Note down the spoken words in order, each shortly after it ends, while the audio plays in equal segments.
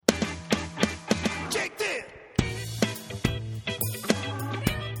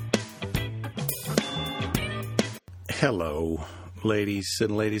Hello, ladies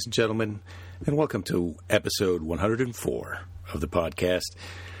and gentlemen, and welcome to episode 104 of the podcast.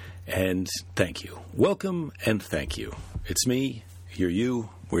 And thank you. Welcome and thank you. It's me, you're you,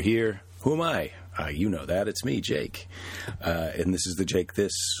 we're here. Who am I? You know that. It's me, Jake. And this is the Jake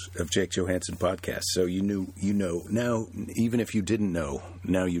This of Jake Johansson podcast. So you know. Now, even if you didn't know,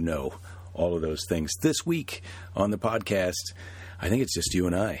 now you know all of those things. This week on the podcast, I think it's just you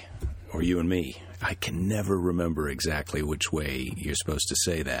and I, or you and me. I can never remember exactly which way you're supposed to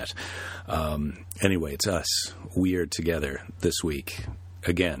say that. Anyway, it's us. We are together this week.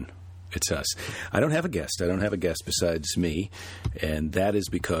 Again, it's us. I don't have a guest. I don't have a guest besides me. And that is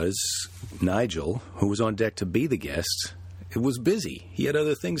because Nigel, who was on deck to be the guest, was busy. He had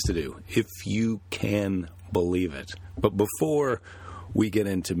other things to do, if you can believe it. But before we get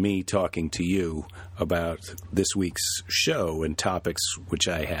into me talking to you about this week's show and topics which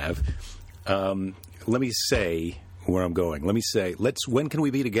I have, let me say where I'm going. Let me say, when can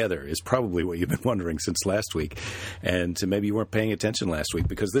we be together is probably what you've been wondering since last week. And maybe you weren't paying attention last week,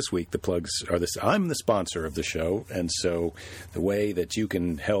 because this week the plugs are this. I'm the sponsor of the show, and so the way that you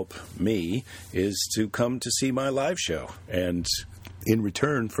can help me is to come to see my live show. And in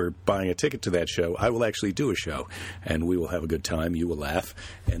return for buying a ticket to that show, I will actually do a show, and we will have a good time. You will laugh,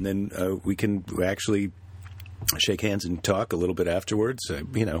 and then we can actually shake hands and talk a little bit afterwards.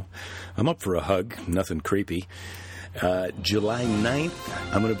 I'm up for a hug, nothing creepy. July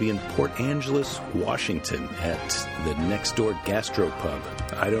 9th, I'm going to be in Port Angeles, Washington at the Next Door Gastropub.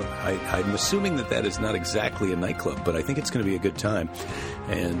 I'm assuming that is not exactly a nightclub, but I think it's going to be a good time.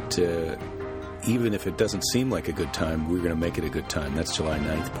 And even if it doesn't seem like a good time, we're going to make it a good time. That's July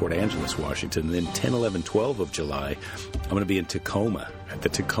 9th, Port Angeles, Washington. And then 10, 11, 12 of July, I'm going to be in Tacoma at the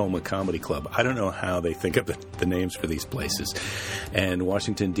Tacoma Comedy Club. I don't know how they think of the names for these places. And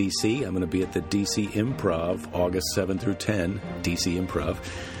Washington, D.C., I'm going to be at the D.C. Improv, August 7 through 10,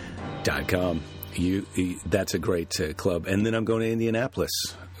 DCimprov.com. That's a great club. And then I'm going to Indianapolis.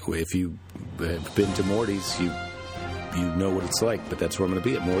 If you've been to Morty's, you know what it's like, but that's where I'm going to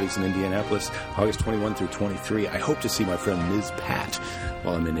be, at Morty's in Indianapolis, August 21 through 23. I hope to see my friend Ms. Pat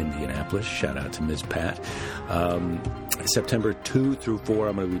while I'm in Indianapolis. Shout out to Ms. Pat. September 2 through 4,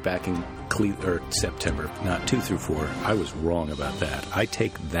 I'm going to be back in September, not 2 through 4. I was wrong about that. I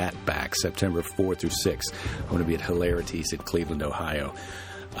take that back. September 4 through 6, I'm going to be at Hilarities at Cleveland, Ohio.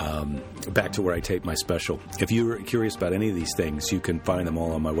 Back to where I tape my special. If you're curious about any of these things, you can find them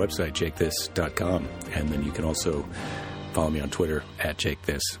all on my website, jakethis.com. And then you can also follow me on Twitter at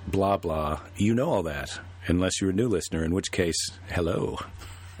jakethis. Blah, blah. You know all that, unless you're a new listener, in which case, hello.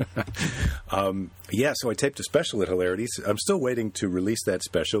 So I taped a special at Hilarities. I'm still waiting to release that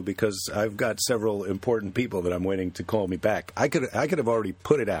special because I've got several important people that I'm waiting to call me back. I could have already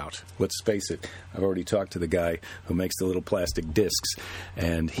put it out. Let's face it. I've already talked to the guy who makes the little plastic discs,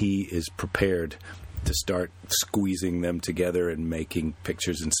 and he is prepared to start squeezing them together and making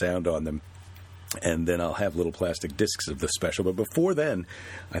pictures and sound on them. And then I'll have little plastic discs of the special. But before then,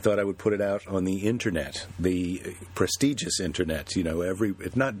 I thought I would put it out on the internet, the prestigious internet.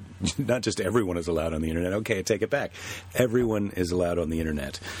 If not just everyone is allowed on the internet. Okay, I take it back. Everyone is allowed on the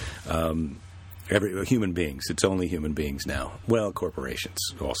internet. Human beings. It's only human beings now. Well, corporations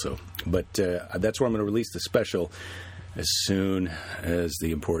also. But that's where I'm going to release the special as soon as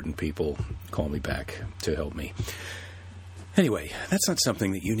the important people call me back to help me. Anyway, that's not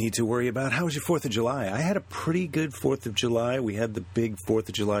something that you need to worry about. How was your 4th of July? I had a pretty good 4th of July. We had the big 4th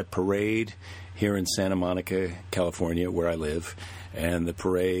of July parade here in Santa Monica, California, where I live. And the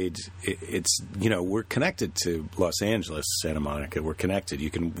parade, we're connected to Los Angeles, Santa Monica. We're connected. You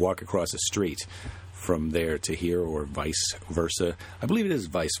can walk across a street from there to here, or vice versa. I believe it is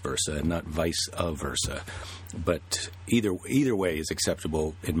vice versa and not vice versa. But either way is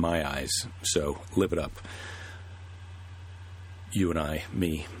acceptable in my eyes. So live it up. You and I,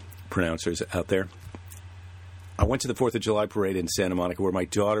 me, pronouncers out there. I went to the 4th of July parade in Santa Monica where my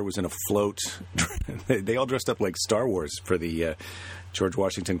daughter was in a float. They all dressed up like Star Wars for the George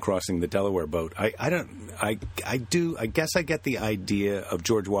Washington crossing the Delaware boat. I guess I get the idea of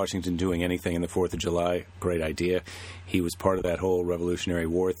George Washington doing anything in the 4th of July. Great idea. He was part of that whole Revolutionary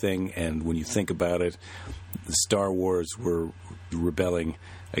War thing. And when you think about it, the Star Wars were rebelling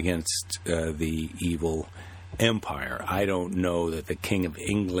against the evil Empire. I don't know that the King of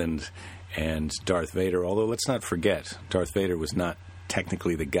England and Darth Vader, although let's not forget, Darth Vader was not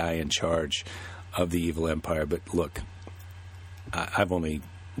technically the guy in charge of the evil empire. But look, I've only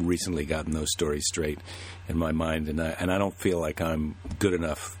recently gotten those stories straight in my mind, and I don't feel like I'm good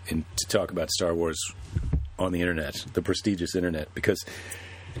enough to talk about Star Wars on the internet, the prestigious internet, because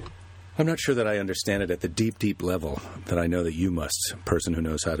I'm not sure that I understand it at the deep, deep level that I know that you must, a person who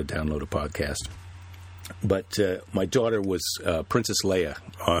knows how to download a podcast. But my daughter was Princess Leia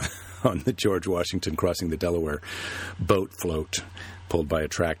on the George Washington crossing the Delaware boat float pulled by a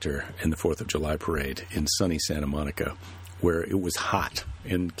tractor in the 4th of July parade in sunny Santa Monica, where it was hot.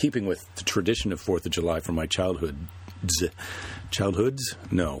 In keeping with the tradition of 4th of July from my childhoods?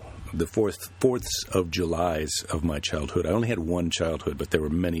 No. The 4th of Julys of my childhood. I only had one childhood, but there were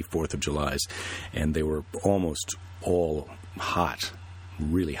many 4th of Julys, and they were almost all hot,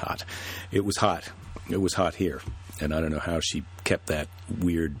 really hot. It was hot. It was hot here, and I don't know how she kept that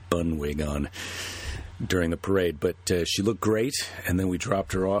weird bun wig on during the parade, but she looked great, and then we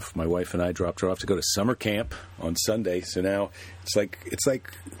dropped her off. My wife and I dropped her off to go to summer camp on Sunday, so now it's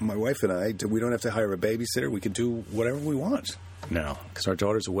like my wife and I, we don't have to hire a babysitter. We can do whatever we want now, because our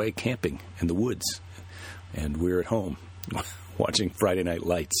daughter's away camping in the woods, and we're at home watching Friday Night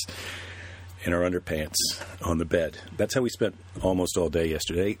Lights in our underpants on the bed. That's how we spent almost all day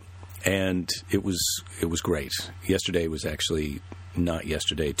yesterday, and it was great. Yesterday was actually not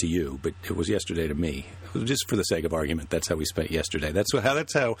yesterday to you, but it was yesterday to me. Just for the sake of argument, that's how we spent yesterday. That's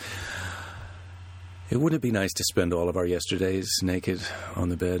how. Wouldn't it be nice to spend all of our yesterdays naked on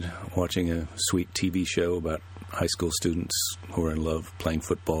the bed watching a sweet TV show about high school students who are in love, playing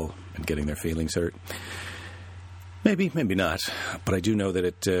football, and getting their feelings hurt? Maybe, maybe not. But I do know that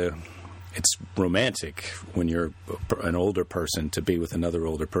it's romantic when you're an older person to be with another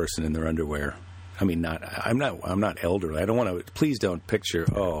older person in their underwear. I mean, I'm not elderly. I don't want to. Please don't picture.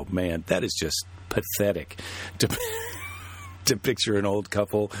 Oh man, that is just pathetic. To picture an old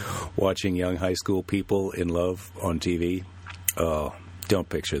couple watching young high school people in love on TV. Oh, don't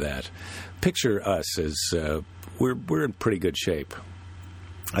picture that. Picture us as we're in pretty good shape.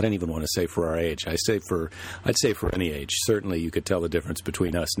 I don't even want to say for our age. I'd say for any age. Certainly, you could tell the difference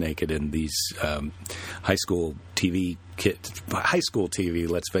between us naked and these high school TV kids. High school TV,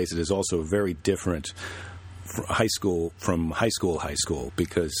 let's face it, is also very different from high school,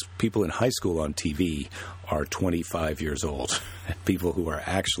 because people in high school on TV are 25 years old, and people who are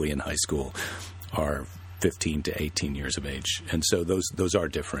actually in high school are 15 to 18 years of age. And so those are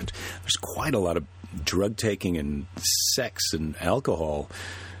different. There's quite a lot of drug taking and sex and alcohol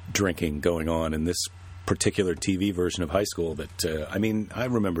drinking going on in this particular TV version of high school that, I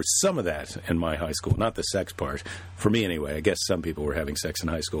remember some of that in my high school, not the sex part. For me anyway, I guess some people were having sex in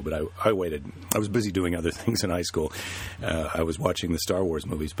high school, but I waited. I was busy doing other things in high school. I was watching the Star Wars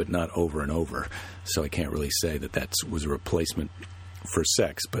movies, but not over and over. So I can't really say that was a replacement for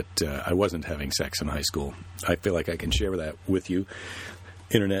sex, but I wasn't having sex in high school. I feel like I can share that with you,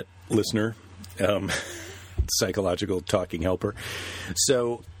 internet listener, psychological talking helper.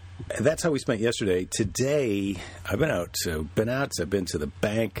 So that's how we spent yesterday. Today, I've been out. I've been to the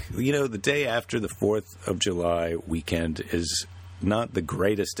bank. You know, the day after the 4th of July weekend is not the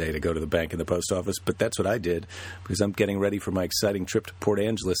greatest day to go to the bank and the post office, but that's what I did because I'm getting ready for my exciting trip to Port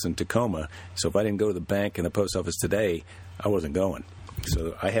Angeles and Tacoma. So if I didn't go to the bank and the post office today, I wasn't going.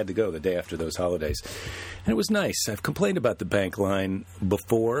 So I had to go the day after those holidays. And it was nice. I've complained about the bank line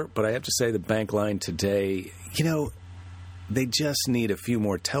before, but I have to say the bank line today, you know, they just need a few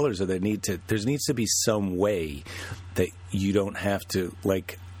more tellers, or there needs to be some way that you don't have to,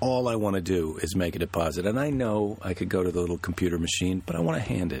 like, all I want to do is make a deposit. And I know I could go to the little computer machine, but I want to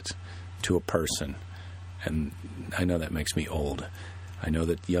hand it to a person. And I know that makes me old. I know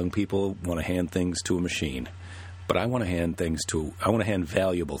that young people want to hand things to a machine, but I want to hand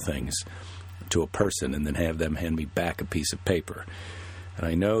valuable things to a person and then have them hand me back a piece of paper. And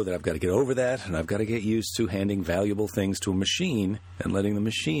I know that I've got to get over that, and I've got to get used to handing valuable things to a machine and letting the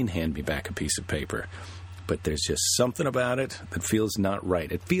machine hand me back a piece of paper. But there's just something about it that feels not right.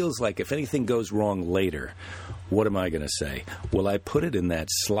 It feels like if anything goes wrong later, what am I going to say? Will I put it in that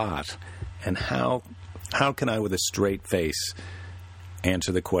slot? And how can I, with a straight face,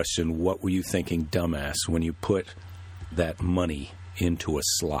 answer the question, what were you thinking, dumbass, when you put that money into a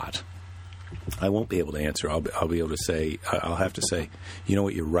slot? I won't be able to answer. I'll be able to say, I'll have to say, you know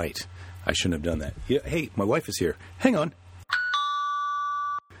what, you're right. I shouldn't have done that. Yeah, hey, my wife is here. Hang on.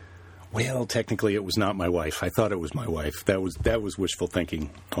 Well, technically it was not my wife. I thought it was my wife. That was wishful thinking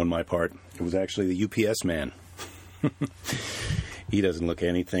on my part. It was actually the UPS man. He doesn't look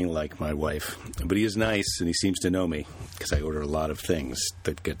anything like my wife, but he is nice, and he seems to know me, because I order a lot of things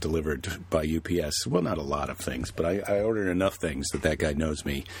that get delivered by UPS. Well, not a lot of things, but I ordered enough things that guy knows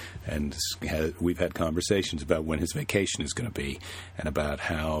me, and we've had conversations about when his vacation is going to be, and about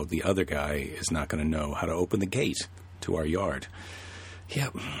how the other guy is not going to know how to open the gate to our yard.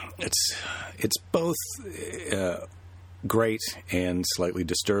 Yeah, it's both great and slightly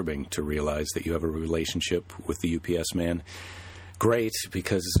disturbing to realize that you have a relationship with the UPS man. Great,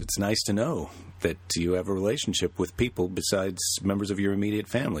 because it's nice to know that you have a relationship with people besides members of your immediate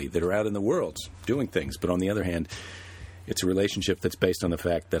family that are out in the world doing things. But on the other hand, it's a relationship that's based on the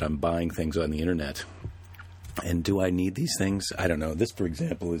fact that I'm buying things on the internet. And do I need these things? I don't know. This, for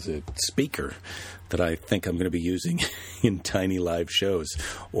example, is a speaker that I think I'm going to be using in tiny live shows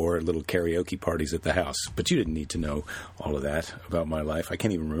or little karaoke parties at the house. But you didn't need to know all of that about my life. I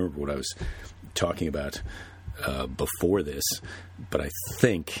can't even remember what I was talking about before this, but I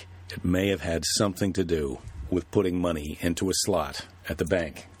think it may have had something to do with putting money into a slot at the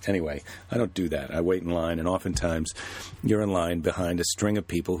bank. Anyway, I don't do that. I wait in line, and oftentimes you're in line behind a string of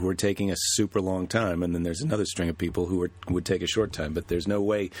people who are taking a super long time, and then there's another string of people who would take a short time. But there's no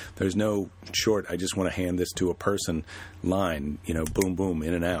way, there's no short, I just want to hand this to a person line, boom, boom,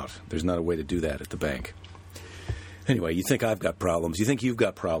 in and out. There's not a way to do that at the bank. Anyway, you think I've got problems. You think you've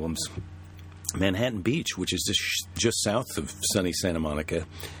got problems. Manhattan Beach, which is just south of sunny Santa Monica,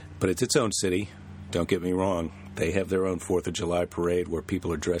 but it's its own city. Don't get me wrong. They have their own 4th of July parade where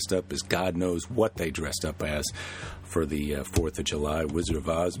people are dressed up as God knows what they dressed up as for the 4th of July. Wizard of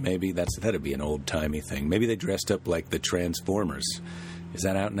Oz, maybe? That'd be an old-timey thing. Maybe they dressed up like the Transformers. Is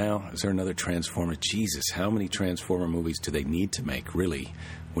that out now? Is there another Transformer? Jesus, how many Transformer movies do they need to make, really,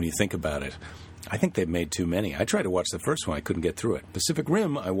 when you think about it? I think they've made too many. I tried to watch the first one. I couldn't get through it. Pacific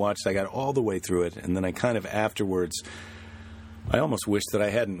Rim, I watched. I got all the way through it, and then I kind of afterwards, I almost wished that I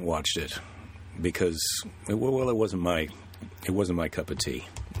hadn't watched it because, it wasn't my cup of tea.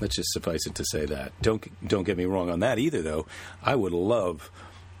 Let's just suffice it to say that. Don't get me wrong on that either, though. I would love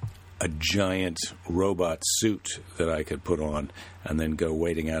a giant robot suit that I could put on and then go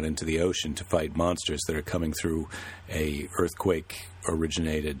wading out into the ocean to fight monsters that are coming through a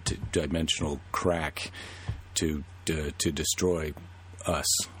earthquake-originated dimensional crack to destroy us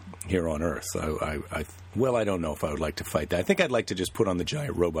here on Earth. I don't know if I would like to fight that. I think I'd like to just put on the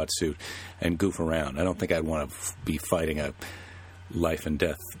giant robot suit and goof around. I don't think I'd want to be fighting a life and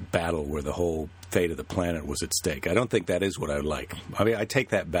death battle where the whole fate of the planet was at stake. I don't think that is what I would like. I mean, I take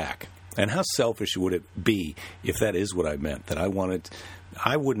that back. And how selfish would it be if that is what I meant, that I wouldn't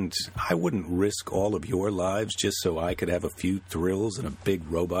risk all of your lives just so I could have a few thrills in a big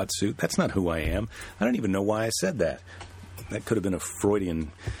robot suit? That's not who I am. I don't even know why I said that. That could have been a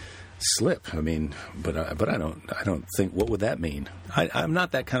Freudian slip. I mean, but I don't think, what would that mean? I'm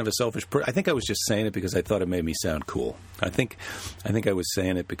not that kind of a selfish person. I think I was just saying it because I thought it made me sound cool. I think I was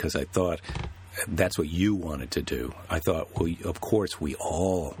saying it because I thought that's what you wanted to do. I thought, well, of course we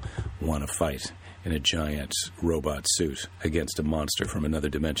all want to fight in a giant robot suit against a monster from another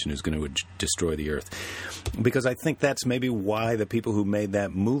dimension who's going to destroy the Earth. Because I think that's maybe why the people who made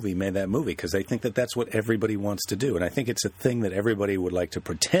that movie, because they think that that's what everybody wants to do. And I think it's a thing that everybody would like to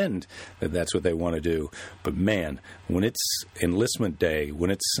pretend that that's what they want to do. But man, when it's enlistment day,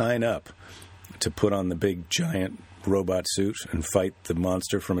 when it's sign up to put on the big giant robot suit and fight the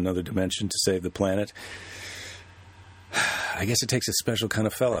monster from another dimension to save the planet, I guess it takes a special kind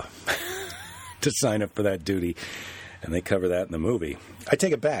of fella to sign up for that duty, and they cover that in the movie. I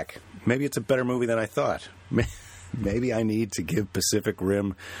take it back. Maybe it's a better movie than I thought. Maybe I need to give Pacific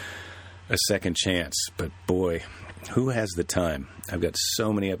Rim a second chance, but boy, who has the time? I've got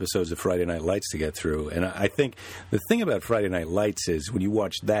so many episodes of Friday Night Lights to get through, and I think the thing about Friday Night Lights is when you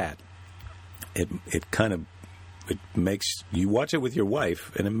watch that, it makes you watch it with your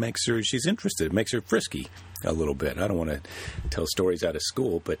wife, and it makes her, she's interested. It makes her frisky a little bit. I don't want to tell stories out of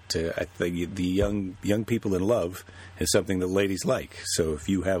school, but I think the young people in love is something that ladies like. So if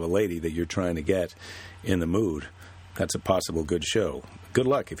you have a lady that you're trying to get in the mood, that's a possible good show. Good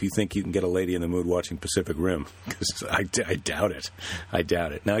luck if you think you can get a lady in the mood watching Pacific Rim, because I doubt it. I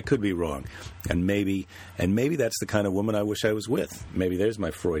doubt it. Now, I could be wrong, and maybe that's the kind of woman I wish I was with. Maybe there's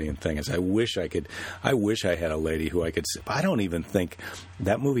my Freudian thing, is I wish I had a lady who I could. I don't even think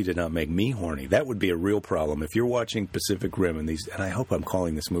that movie did not make me horny. That would be a real problem if you're watching Pacific Rim and I hope I'm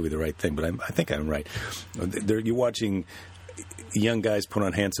calling this movie the right thing, but I think I'm right. You're watching young guys put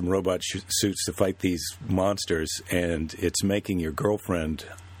on handsome robot suits to fight these monsters, and it's making your girlfriend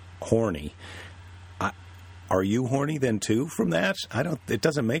horny. Are you horny then too from that? It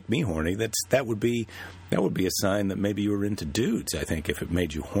doesn't make me horny. That would be a sign that maybe you were into dudes, I think, if it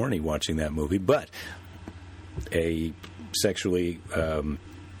made you horny watching that movie. But a sexually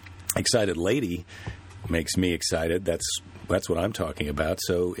excited lady makes me excited. That's what I'm talking about.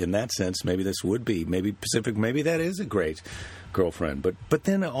 So in that sense, maybe this would be, maybe Pacific, maybe that is a great girlfriend. But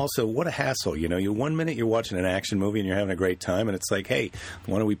then also, what a hassle. You know, you 1 minute you're watching an action movie and you're having a great time, and it's like, hey,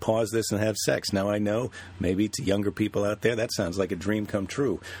 why don't we pause this and have sex? Now I know maybe to younger people out there that sounds like a dream come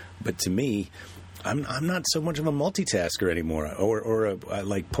true, but to me, I'm not so much of a multitasker anymore, or I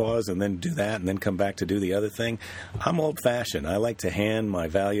like pause and then do that and then come back to do the other thing. I'm old-fashioned. I like to hand my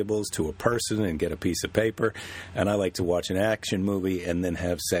valuables to a person and get a piece of paper, and I like to watch an action movie and then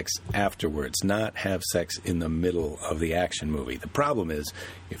have sex afterwards, not have sex in the middle of the action movie. The problem is,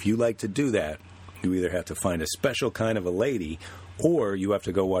 if you like to do that, you either have to find a special kind of a lady, or you have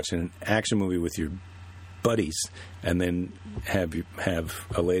to go watch an action movie with your buddies and then have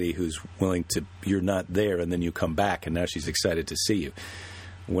a lady who's willing to, you're not there and then you come back and now she's excited to see you.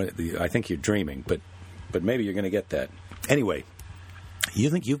 I think you're dreaming, but maybe you're going to get that. Anyway,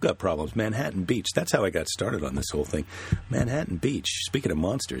 you think you've got problems. Manhattan Beach, that's how I got started on this whole thing. Manhattan Beach, speaking of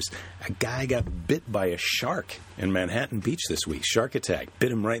monsters, a guy got bit by a shark in Manhattan Beach this week. Shark attack,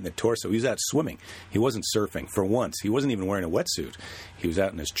 bit him right in the torso. He was out swimming. He wasn't surfing for once. He wasn't even wearing a wetsuit. He was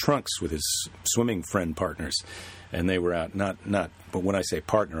out in his trunks with his swimming friend partners, and they were out, but when I say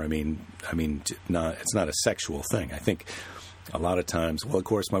partner, I mean it's not a sexual thing. I think a lot of times, well, of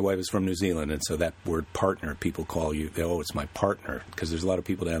course, my wife is from New Zealand, and so that word partner, people call you, it's my partner, because there's a lot of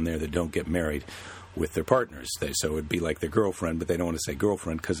people down there that don't get married with their partners. So it would be like their girlfriend, but they don't want to say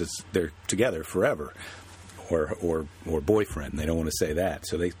girlfriend because they're together forever, or boyfriend. They don't want to say that,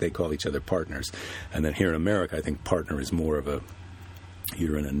 so they call each other partners. And then here in America, I think partner is more of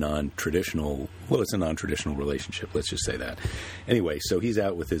you're in a non-traditional, it's a non-traditional relationship, let's just say that. Anyway, so he's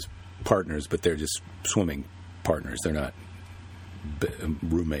out with his partners, but they're just swimming partners. They're not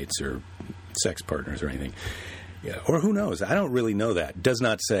roommates or sex partners or anything. Yeah, or who knows? I don't really know that. Does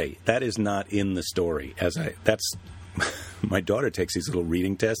not say. That is not in the story. My daughter takes these little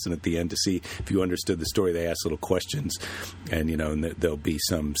reading tests, and at the end, to see if you understood the story, they ask little questions, and there'll be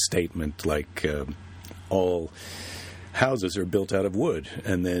some statement like all houses are built out of wood,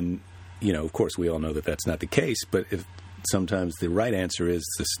 and then of course we all know that that's not the case, but if sometimes the right answer is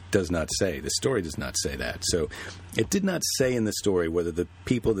this does not say. The story does not say that. So it did not say in the story whether the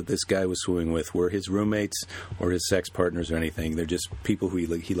people that this guy was swimming with were his roommates or his sex partners or anything. They're just people who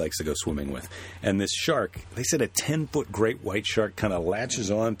he likes to go swimming with. And this shark, they said a 10-foot great white shark kind of latches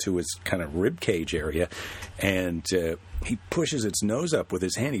on to his kind of rib cage area, and he pushes its nose up with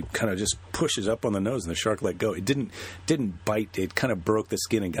his hand. He kind of just pushes up on the nose, and the shark let go. It didn't bite. It kind of broke the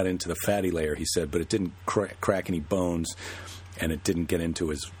skin and got into the fatty layer, he said, but it didn't crack any bones, and it didn't get into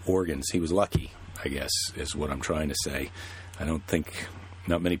his organs. He was lucky, I guess, is what I'm trying to say. I don't think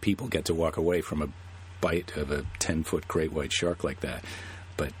not many people get to walk away from a bite of a 10-foot great white shark like that.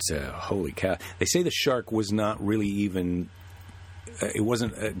 But holy cow. They say the shark was not really even... it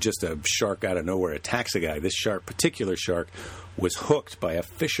wasn't just a shark out of nowhere attacks a guy. This particular shark, was hooked by a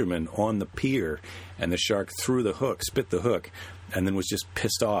fisherman on the pier, and the shark threw the hook, spit the hook, and then was just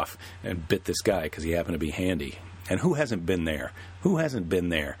pissed off and bit this guy because he happened to be handy. And who hasn't been there? Who hasn't been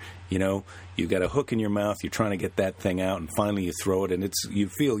there? You've got a hook in your mouth, you're trying to get that thing out, and finally you throw it, and you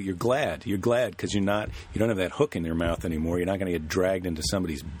feel you're glad. You're glad because you don't have that hook in your mouth anymore. You're not going to get dragged into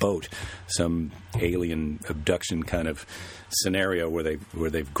somebody's boat, some alien abduction kind of scenario where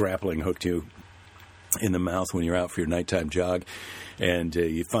they've grappling hooked you in the mouth when you're out for your nighttime jog, and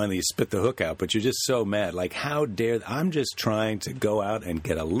you finally spit the hook out, but you're just so mad. Like, how dare... I'm just trying to go out and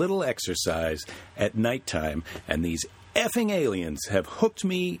get a little exercise at nighttime, and these effing aliens have hooked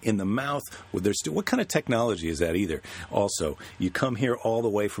me in the mouth with their... What kind of technology is that either? Also, you come here all the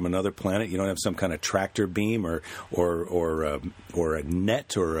way from another planet. You don't have some kind of tractor beam or a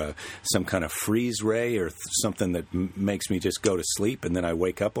net or some kind of freeze ray or something that makes me just go to sleep and then I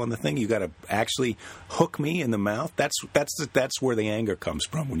wake up on the thing. You got to actually hook me in the mouth. That's where the anger comes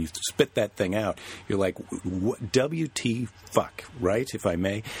from. When you spit that thing out, you're like, WT fuck, right? If I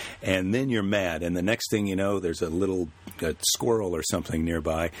may. And then you're mad. And the next thing you know, there's a squirrel or something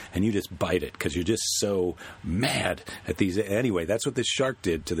nearby, and you just bite it because you're just so mad at these. Anyway, that's what this shark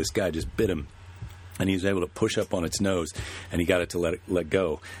did to this guy, just bit him, and he was able to push up on its nose, and he got it to let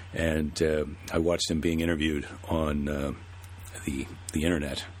go. And I watched him being interviewed on the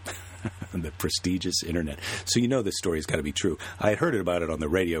internet. The prestigious internet. So this story's got to be true. I had heard about it on the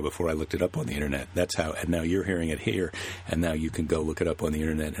radio before I looked it up on the internet. That's how, and now you're hearing it here, and now you can go look it up on the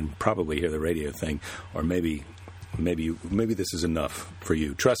internet and probably hear the radio thing, or maybe this is enough for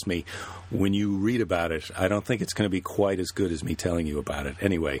you. Trust me, when you read about it, I don't think it's going to be quite as good as me telling you about it.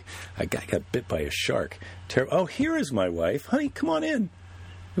 Anyway, a guy got bit by a shark. Oh, here is my wife. Honey, come on in.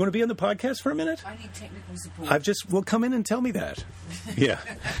 You want to be on the podcast for a minute? I need technical support. Well, come in and tell me that. Yeah.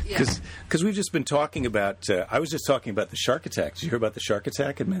 Because we've just been talking about, I was just talking about the shark attack. Did you hear about the shark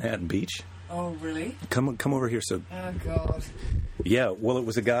attack at Manhattan Beach? Oh, really? Come over here. Oh, God. Yeah, well, it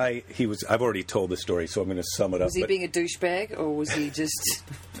was a guy, I've already told the story, so I'm going to sum it up. Was he being a douchebag, or was he just,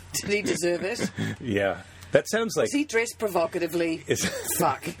 did he deserve it? Yeah. That sounds like... Was he dressed provocatively?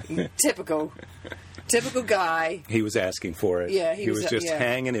 Fuck. Typical guy. He was asking for it. Yeah, he was just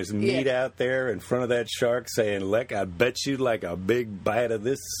hanging his meat out there in front of that shark saying, "Look, I bet you'd like a big bite of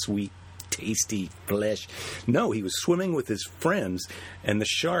this sweet, tasty flesh." No, he was swimming with his friends, and the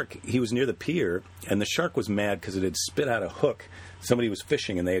shark, he was near the pier, and the shark was mad because it had spit out a hook. Somebody was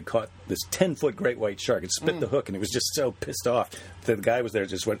fishing, and they had caught this 10-foot great white shark. It spit the hook, and it was just so pissed off that the guy was there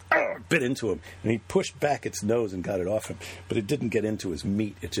just went, bit into him. And he pushed back its nose and got it off him. But it didn't get into his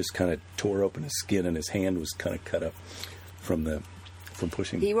meat. It just kind of tore open his skin, and his hand was kind of cut up from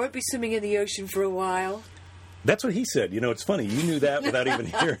pushing. He won't be swimming in the ocean for a while. That's what he said. You know, it's funny. You knew that without even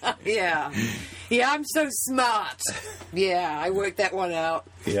hearing. Yeah, I'm so smart. Yeah, I worked that one out.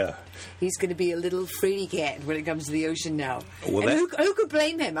 Yeah. He's going to be a little free cat when it comes to the ocean now. Well, and who could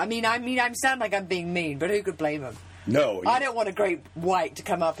blame him? I mean, I sound like I'm being mean, but who could blame him? No. I don't want a great white to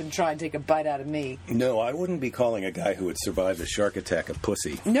come up and try and take a bite out of me. No, I wouldn't be calling a guy who had survived a shark attack a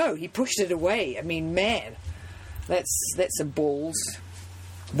pussy. No, he pushed it away. I mean, man, that's some balls.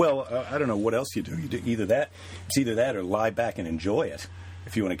 Well, I don't know what else you do. You do either that or lie back and enjoy it,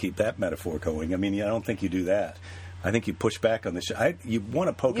 if you want to keep that metaphor going. I mean, I don't think you do that. I think you push back on the you want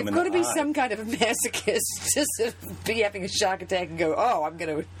to poke him in the eye. You've got to be some kind of a masochist to sort of be having a shark attack and go, I'm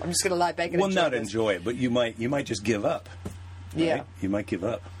just gonna lie back and enjoy not this. Enjoy it, but you might just give up. Right? Yeah. You might give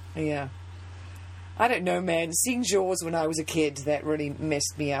up. Yeah. I don't know, man. Seeing Jaws when I was a kid, that really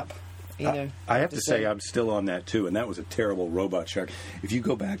messed me up. You know, I have to say I'm still on that too, and that was a terrible robot shark. If you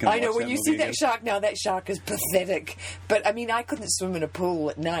go back and I know watch when you see that shark now, that shark is pathetic. But I mean, I couldn't swim in a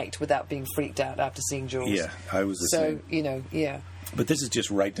pool at night without being freaked out after seeing Jaws. Yeah, I was the same. So you know, yeah. But this is just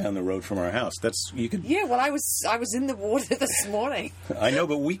right down the road from our house. Yeah, well, I was in the water this morning. I know,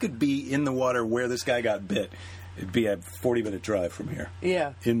 but we could be in the water where this guy got bit. It'd be a 40-minute drive from here.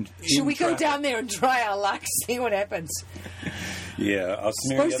 Yeah. Should we go down there and try our luck, see what happens? Yeah, I'll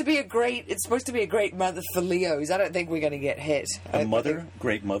smear It's supposed to be a great month for Leos. I don't think we're going to get hit. Great mother. A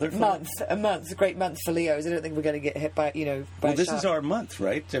great month for Leos. I don't think we're going to get hit by Well, this is our month,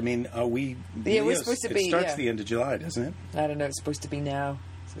 right? I mean, are we? Yeah, we're supposed to be. It starts the end of July, doesn't it? I don't know. It's supposed to be now.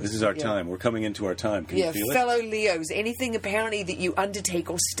 This is our time. We're coming into our time. Can you feel it? Fellow Leos, anything apparently that you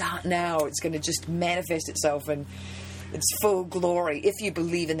undertake or start now, it's going to just manifest itself in its full glory, if you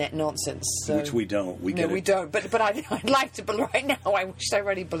believe in that nonsense. So, which we don't. We don't. But I'd like to. But right now, I wish I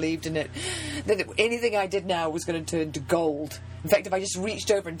really believed in it. That anything I did now was going to turn to gold. In fact, if I just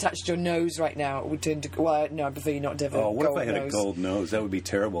reached over and touched your nose right now, it would turn to... Well, no, I prefer you not to have a gold nose. Oh, what if I had a gold nose? That would be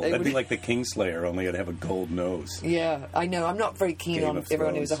terrible. That'd be like the Kingslayer, only I'd have a gold nose. Yeah, I know. I'm not very keen on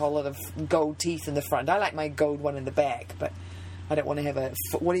everyone who has a whole lot of gold teeth in the front. I like my gold one in the back, but I don't want to have a...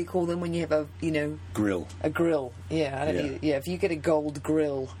 What do you call them when you have a, Grill. A grill. Yeah, if you get a gold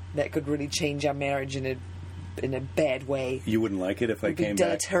grill, that could really change our marriage in a bad way. You wouldn't like it if I came back? It would be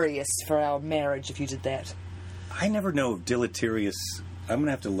deleterious for our marriage if you did that. I never know if deleterious... I'm going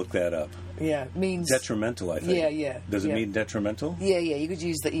to have to look that up. Yeah, it means... Detrimental, I think. Yeah. Does it mean detrimental? Yeah, you could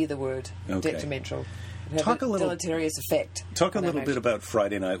use either word. Okay. Detrimental. Talk a little... Deleterious effect. Talk a little bit about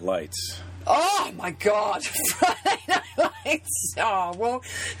Friday Night Lights. Oh, my God. Friday Night Lights. Oh, well,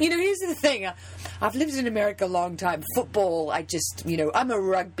 here's the thing. I've lived in America a long time. Football, I'm a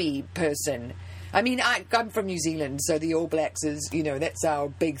rugby person. I mean, I'm from New Zealand, so the All Blacks is, that's our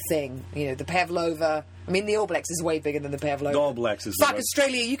big thing. The Pavlova. I mean, the All Blacks is way bigger than the Pavlova. The All Blacks is... Fuck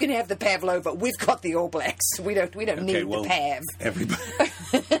Australia, you can have the Pavlova. We've got the All Blacks. We don't need the Pav. Everybody...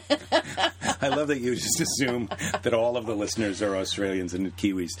 I love that you just assume that all of the listeners are Australians and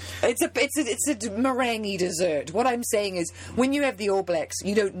Kiwis. It's a meringue dessert. What I'm saying is, when you have the All Blacks,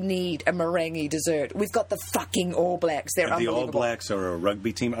 you don't need a meringue dessert. We've got the fucking All Blacks. They're unbelievable. The All Blacks are a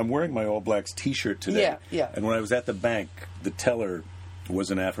rugby team. I'm wearing my All Blacks T-shirt today. Yeah. And when I was at the bank, the teller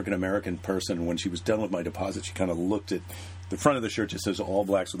was an African-American person. When she was done with my deposit, she kind of looked at... The front of the shirt just says All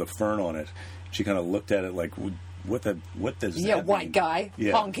Blacks with a fern on it. She kind of looked at it like... What does that mean? White guy,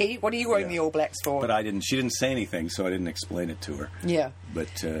 honky. What are you wearing the All Blacks for? But she didn't say anything, so I didn't explain it to her. Yeah.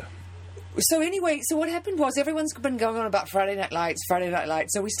 But... So anyway, what happened was everyone's been going on about Friday Night Lights.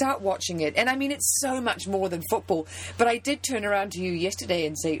 So we start watching it. And I mean, it's so much more than football. But I did turn around to you yesterday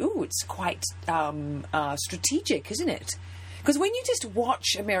and say, ooh, it's quite strategic, isn't it? Because when you just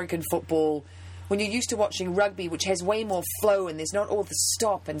watch American football... when you're used to watching rugby, which has way more flow and there's not all the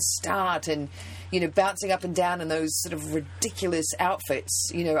stop and start and, bouncing up and down in those sort of ridiculous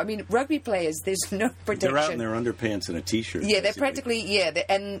outfits. I mean, rugby players, there's no protection. They're out in their underpants and a T-shirt. Yeah, they're practically,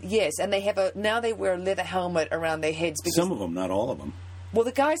 and they now they wear a leather helmet around their heads. Because, some of them, not all of them. well,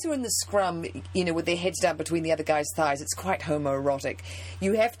 the guys who are in the scrum, with their heads down between the other guys' thighs, it's quite homoerotic.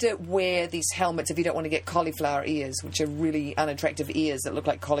 You have to wear these helmets if you don't want to get cauliflower ears, which are really unattractive ears that look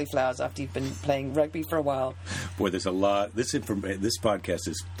like cauliflowers after you've been playing rugby for a while. Boy, there's a lot. This podcast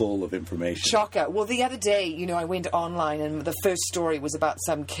is full of information. Shocker. Well, the other day, I went online and the first story was about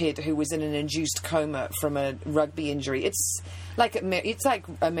some kid who was in an induced coma from a rugby injury. It's like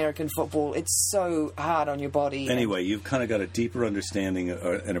American football. It's so hard on your body. Anyway, you've kind of got a deeper understanding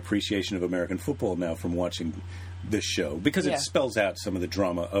and appreciation of American football now from watching this show, because it spells out some of the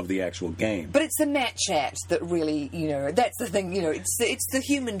drama of the actual game. But it's the Matt chat that really, that's the thing. It's the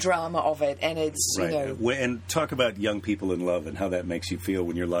human drama of it, and it's right. And talk about young people in love and how that makes you feel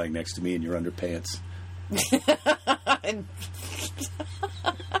when you're lying next to me in your underpants.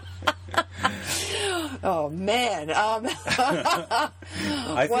 Oh man! I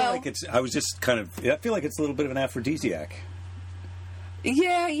feel like it's a little bit of an aphrodisiac.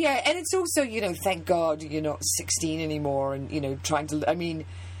 Yeah, and it's also, thank God you're not 16 anymore, and trying to. I mean,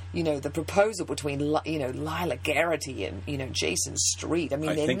 the proposal between Lila Garrity and Jason Street. I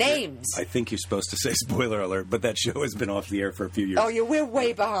mean, their names. I think you're supposed to say spoiler alert, but that show has been off the air for a few years. Oh, yeah, we're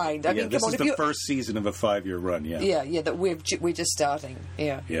way behind. I mean, this is the first season of a 5-year run. Yeah. That we're just starting.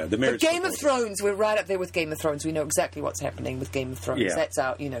 Yeah. The marriage. But Game of Thrones, we're right up there with Game of Thrones. We know exactly what's happening with Game of Thrones. Yeah. That's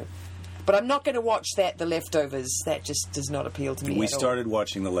out. But I'm not going to watch The Leftovers. That just does not appeal to me. We started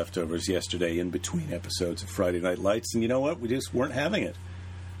watching The Leftovers yesterday in between episodes of Friday Night Lights, and you know what? We just weren't having it.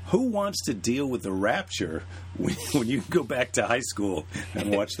 Who wants to deal with the rapture when you go back to high school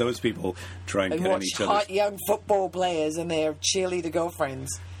and watch those people try and get on each other? And watch hot young football players and their cheerleader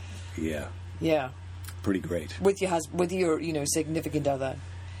girlfriends. Yeah. Yeah. Pretty great. With your significant other.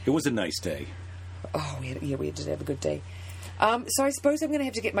 It was a nice day. Oh, we did have a good day. So I suppose I'm going to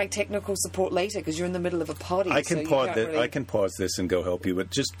have to get my technical support later because you're in the middle of a party. I can pause this and go help you, but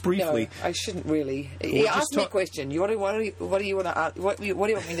just briefly. No, I shouldn't really. Ask me a question. What do you want to ask? What do you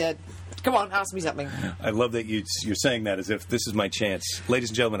want me to? Come on, ask me something. I love that you're saying that as if this is my chance, ladies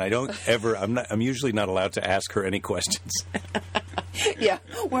and gentlemen. I'm usually not allowed to ask her any questions. Yeah,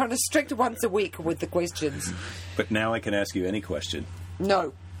 we're on a strict once a week with the questions. But now I can ask you any question.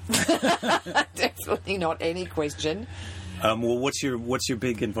 No, definitely not any question. Well, what's your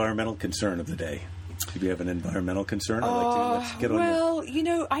big environmental concern of the day? Do you have an environmental concern? Let's get on.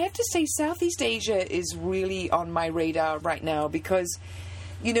 Well, I have to say Southeast Asia is really on my radar right now because,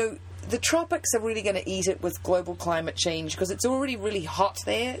 the tropics are really going to eat it with global climate change because it's already really hot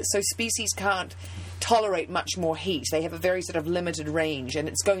there, so species can't tolerate much more heat. They have a very sort of limited range, and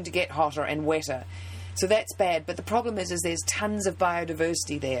it's going to get hotter and wetter. So that's bad, but the problem is there's tons of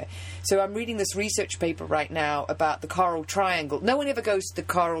biodiversity there. So I'm reading this research paper right now about the Coral Triangle. No one ever goes to the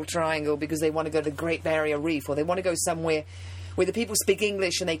Coral Triangle because they want to go to the Great Barrier Reef, or they want to go somewhere where the people speak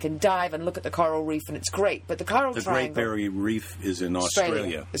English and they can dive and look at the coral reef, and it's great. But the Coral Triangle... The Great Barrier Reef is in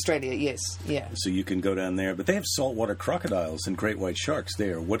Australia. Australia, yes, yeah. So you can go down there, but they have saltwater crocodiles and great white sharks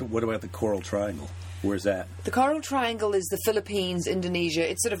there. What about the Coral Triangle? Where's that? The Coral Triangle is the Philippines, Indonesia.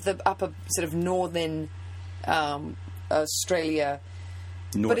 It's sort of the upper, sort of northern Australia.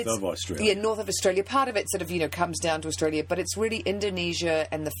 North of Australia. Yeah, north of Australia. Part of it sort of, comes down to Australia, but it's really Indonesia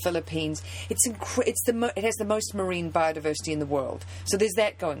and the Philippines. It has the most marine biodiversity in the world. So there's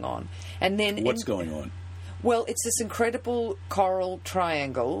that going on. And then what's going on? Well, it's this incredible coral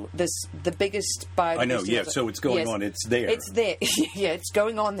triangle, the biggest biodiversity. I know, yeah, so it's going on. It's there. It's there. Yeah, it's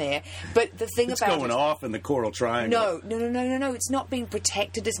going on there. But the thing it's going off in the coral triangle. No. It's not being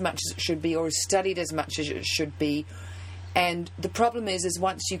protected as much as it should be or studied as much as it should be. And the problem is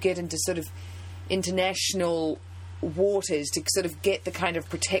once you get into sort of international waters to sort of get the kind of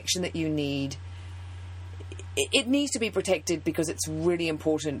protection that you need, it needs to be protected because it's really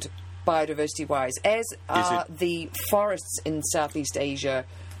important biodiversity-wise, as are the forests in Southeast Asia,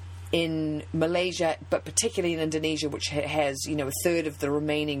 in Malaysia, but particularly in Indonesia, which has, a third of the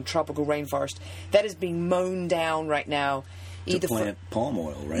remaining tropical rainforest. That is being mown down right now. To plant palm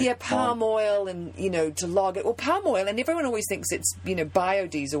oil, right? Yeah, palm oil and, to log it. Well, palm oil, and everyone always thinks it's,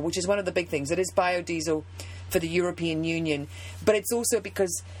 biodiesel, which is one of the big things. It is biodiesel for the European Union, but it's also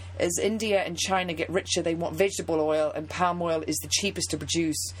because as India and China get richer, they want vegetable oil, and palm oil is the cheapest to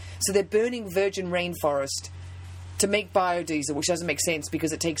produce. So they're burning virgin rainforest to make biodiesel, which doesn't make sense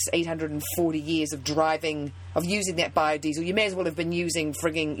because it takes 840 years of using that biodiesel. You may as well have been using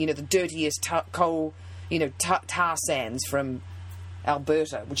frigging, the dirtiest coal, tar sands from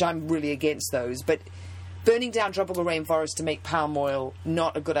Alberta, which I'm really against those. But burning down tropical rainforests to make palm oil,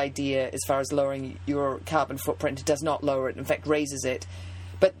 not a good idea as far as lowering your carbon footprint. It does not lower it, in fact, raises it.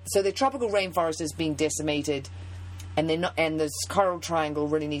 But so the tropical rainforest is being decimated, and this coral triangle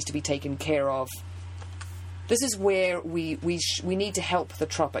really needs to be taken care of. This is where we need to help the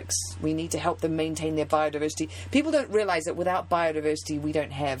tropics. We need to help them maintain their biodiversity. People don't realize that without biodiversity, we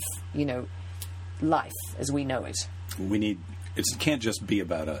don't have, life as we know it. It can't just be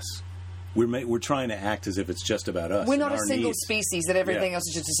about us. We're trying to act as if it's just about us. We're not a our single needs. species that everything else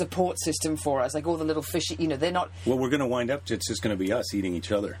is just a support system for us. Like all the little fish, they're not. Well, we're going to wind up. It's just going to be us eating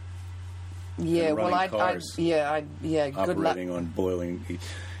each other. Yeah. Well, cars, Good luck. Operating on boiling.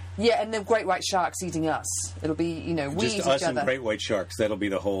 Yeah, and the great white sharks eating us. It'll be, we just eat each us other. And great white sharks. That'll be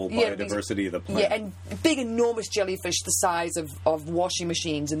the whole biodiversity of the planet. Yeah, and big, enormous jellyfish the size of washing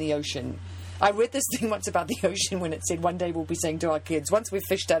machines in the ocean. I read this thing once about the ocean when it said one day we'll be saying to our kids, once we've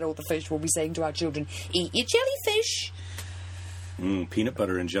fished out all the fish, we'll be saying to our children, eat your jellyfish. Peanut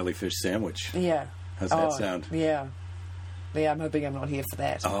butter and jellyfish sandwich. Yeah. How's that sound? Yeah. Yeah, I'm hoping I'm not here for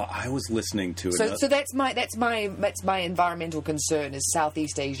that. Oh, I was listening to it. So that's my environmental concern is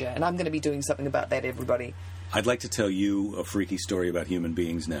Southeast Asia, and I'm going to be doing something about that, everybody. I'd like to tell you a freaky story about human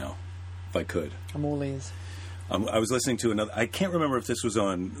beings now, if I could. I'm all ears. I was listening to another. I can't remember if this was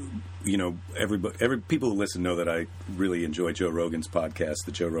on. Every people who listen know that I really enjoy Joe Rogan's podcast,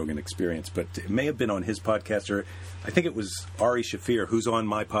 The Joe Rogan Experience. But it may have been on his podcast, or I think it was Ari Shaffir, who's on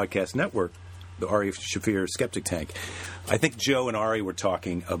my podcast network, the Ari Shaffir Skeptic Tank. I think Joe and Ari were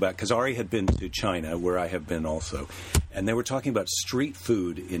talking about, because Ari had been to China, where I have been also, and they were talking about street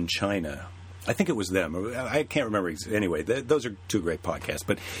food in China. I think it was them. I can't remember. Anyway, those are two great podcasts.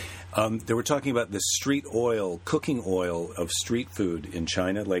 But they were talking about the street oil, cooking oil of street food in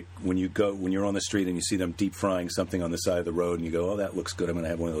China. Like when you're on the street and you see them deep frying something on the side of the road, and you go, "Oh, that looks good. I'm going to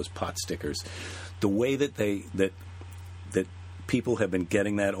have one of those pot stickers." The way that that people have been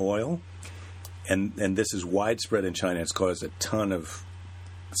getting that oil, and this is widespread in China. It's caused a ton of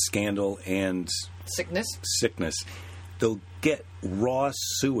scandal and sickness. They'll get raw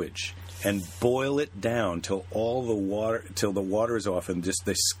sewage and boil it down till the water is off, and just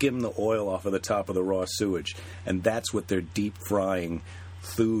they skim the oil off of the top of the raw sewage, and that's what they're deep frying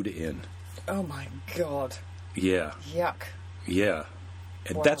food in. Oh my God! Yeah. Yuck. Yeah,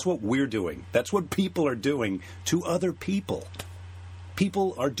 and wow. That's what we're doing. That's what people are doing to other people.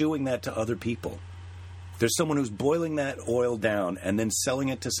 People are doing that to other people. There's someone who's boiling that oil down and then selling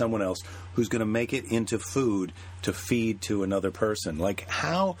it to someone else who's going to make it into food to feed to another person. Like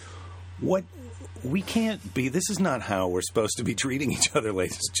how? What we can't be. This is not how we're supposed to be treating each other,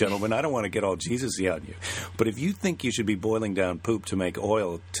 ladies and gentlemen. I don't want to get all Jesus-y on you, but if you think you should be boiling down poop to make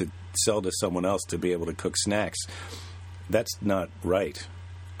oil to sell to someone else to be able to cook snacks, that's not right.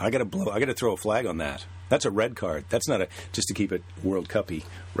 I got to throw a flag on that. That's a red card. That's not just to keep it World Cup-y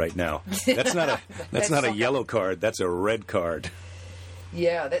right now. That's not a yellow card. That's a red card.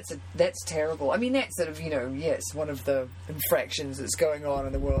 Yeah, that's terrible. I mean, that's sort of, yes, one of the infractions that's going on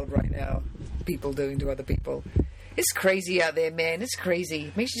in the world right now. People doing to other people. It's crazy out there, man. It's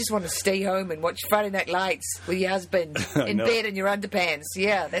crazy. Makes you just want to stay home and watch Friday Night Lights with your husband in bed in your underpants.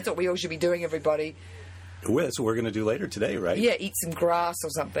 Yeah, that's what we all should be doing, everybody. Well, that's what we're going to do later today, right? Yeah, eat some grass or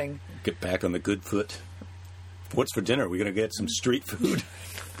something. Get back on the good foot. What's for dinner? We're going to get some street food.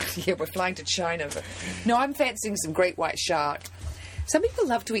 Yeah, we're flying to China. But no, I'm fancying some great white shark. Some people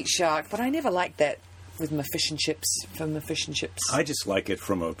love to eat shark, but I never liked that with my fish and chips, I just like it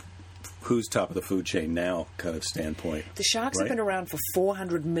from a who's top of the food chain now kind of standpoint. The sharks have been around for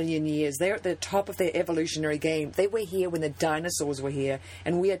 400 million years. They're at the top of their evolutionary game. They were here when the dinosaurs were here,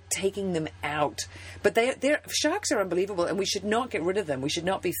 and we are taking them out. But sharks are unbelievable, and we should not get rid of them. We should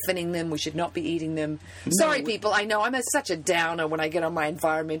not be finning them. We should not be eating them. No, sorry, people. I know I'm such a downer when I get on my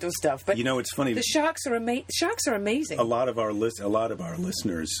environmental stuff. But it's funny. The sharks are amazing. A lot of our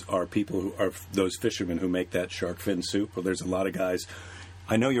listeners are people who are those fishermen who make that shark fin soup. Well, there's a lot of guys.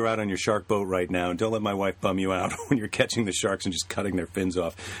 I know you're out on your shark boat right now, and don't let my wife bum you out when you're catching the sharks and just cutting their fins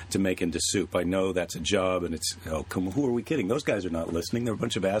off to make into soup. I know that's a job, and who are we kidding? Those guys are not listening. They're a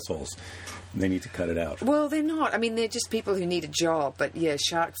bunch of assholes. They need to cut it out. Well, they're not. I mean, they're just people who need a job. But, yeah,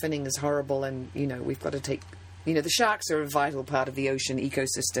 shark finning is horrible, and, we've got to take... the sharks are a vital part of the ocean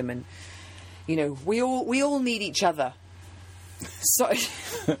ecosystem, and, we all need each other. Sorry.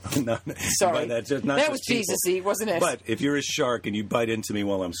 No, sorry. That was Jesus-y, wasn't it? But if you're a shark and you bite into me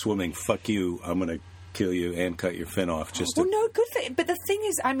while I'm swimming, fuck you. I'm going to kill you and cut your fin off. Just to... Well, no, good for. But the thing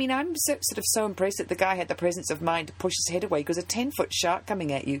is, I mean, I'm so impressed that the guy had the presence of mind to push his head away because a 10-foot shark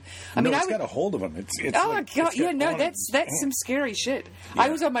coming at you. It's got a hold of him. It's oh like, God, yeah, no, that's some scary shit. Yeah. I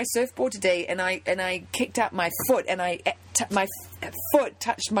was on my surfboard today, and I kicked out my foot, and my foot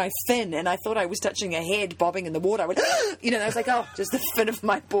touched my fin, and I thought I was touching a head bobbing in the water. I went, and I was like, oh, just the fin of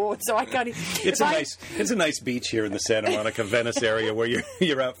my board. So I can't. It's a nice beach here in the Santa Monica, Venice area where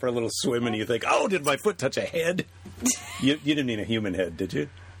you're out for a little swim and you think, oh, did my foot touch a head? You didn't mean a human head, did you?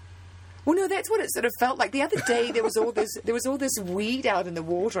 Well, no, that's what it sort of felt like. The other day, there was all this weed out in the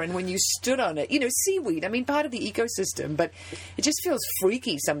water, and when you stood on it, seaweed. I mean, part of the ecosystem, but it just feels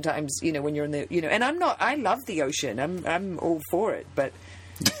freaky sometimes. When you're in the, and I love the ocean. I'm all for it, but.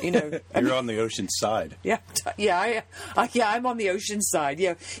 You're on the ocean side. Yeah, I'm on the ocean side.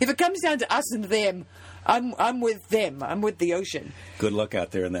 Yeah, if it comes down to us and them, I'm with them. I'm with the ocean. Good luck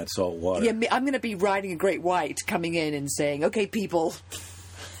out there in that salt water. Yeah, I'm going to be riding a great white, coming in and saying, "Okay, people."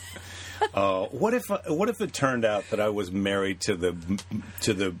 What if it turned out that I was married to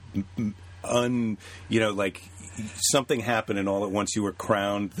the something happened and all at once you were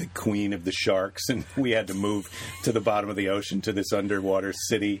crowned the queen of the sharks and we had to move to the bottom of the ocean to this underwater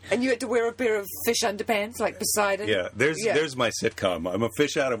city. And you had to wear a pair of fish underpants like Poseidon? Yeah, there's my sitcom. I'm a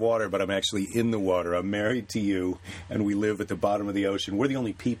fish out of water, but I'm actually in the water. I'm married to you and we live at the bottom of the ocean. We're the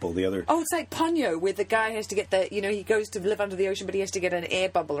only people. The other... Oh, it's like Ponyo where the guy has to get he goes to live under the ocean but he has to get an air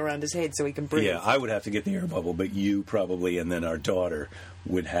bubble around his head so he can breathe. Yeah, I would have to get the air bubble, but you probably and then our daughter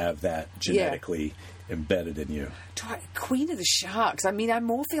would have that genetically embedded in you. Queen of the Sharks. I mean, I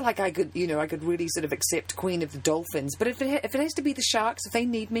more feel like I could really sort of accept Queen of the Dolphins. But if it has to be the Sharks, if they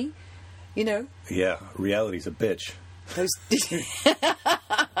need me, Yeah, reality's a bitch. Those...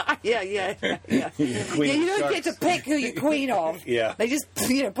 yeah. You don't get to pick who you're queen of. Yeah. They just,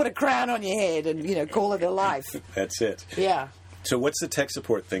 put a crown on your head and, call it a life. That's it. Yeah. So what's the tech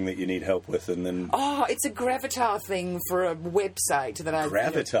support thing that you need help with? And then it's a Gravatar thing for a website that I...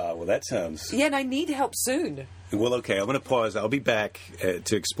 Gravatar? Well, that sounds... Yeah, and I need help soon. Well, okay, I'm going to pause. I'll be back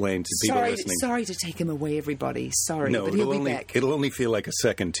to explain to people listening. Sorry to take him away, everybody. Sorry, no, but he'll be back. It'll only feel like a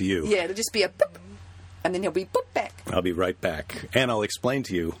second to you. Yeah, it'll just be a boop, and then he'll be boop back. I'll be right back. And I'll explain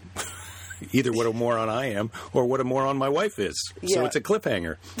to you either what a moron I am or what a moron my wife is. Yeah. So it's a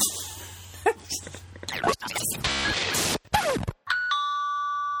cliffhanger.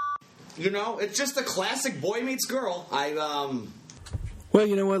 It's just a classic boy meets girl. Well,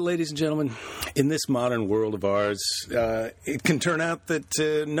 you know what, ladies and gentlemen? In this modern world of ours, it can turn out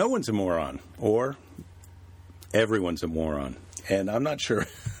that no one's a moron, or everyone's a moron. And I'm not sure.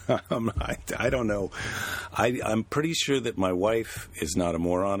 I don't know. I'm pretty sure that my wife is not a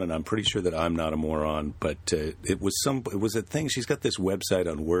moron, and I'm pretty sure that I'm not a moron. But it was a thing. She's got this website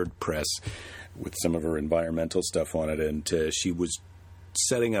on WordPress with some of her environmental stuff on it, and she was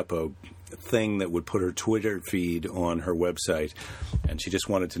setting up a thing that would put her Twitter feed on her website, and she just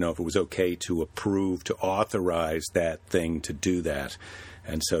wanted to know if it was okay to approve, to authorize that thing to do that.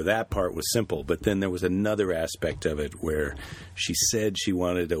 And so that part was simple, but then there was another aspect of it where she said she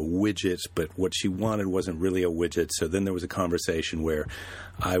wanted a widget, but what she wanted wasn't really a widget. So then there was a conversation where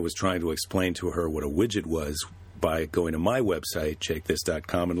I was trying to explain to her what a widget was by going to my website,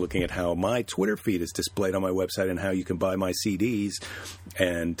 jakethis.com, and looking at how my Twitter feed is displayed on my website and how you can buy my CDs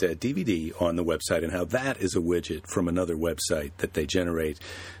and DVD on the website and how that is a widget from another website that they generate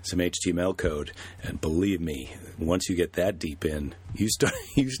some HTML code. And believe me, once you get that deep in, you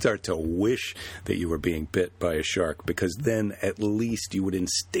start to wish that you were being bit by a shark, because then at least you would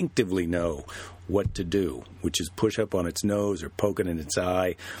instinctively know what to do, which is push up on its nose or poke it in its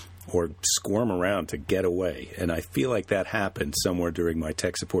eye or squirm around to get away. And I feel like that happened somewhere during my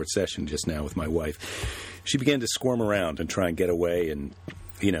tech support session just now with my wife. She began to squirm around and try and get away, and,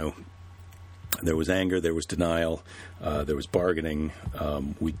 there was anger, there was denial, there was bargaining.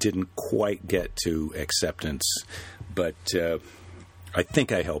 We didn't quite get to acceptance, but I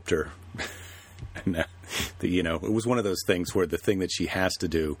think I helped her. And, it was one of those things where the thing that she has to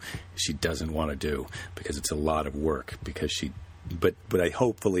do, she doesn't want to do because it's a lot of work, because But I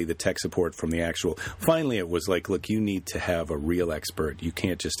hopefully the tech support from the actual... Finally, it was like, look, you need to have a real expert. You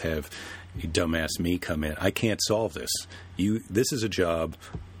can't just have dumbass me come in. I can't solve this. This is a job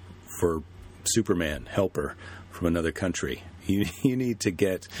for Superman, helper from another country. You need to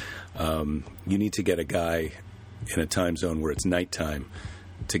get a guy in a time zone where it's nighttime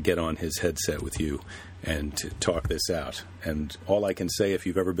to get on his headset with you and to talk this out. And all I can say, if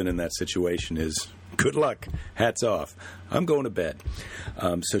you've ever been in that situation, is good luck. Hats off. I'm going to bed.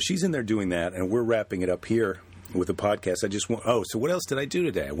 So she's in there doing that, and we're wrapping it up here with the podcast. I just want. Oh, so what else did I do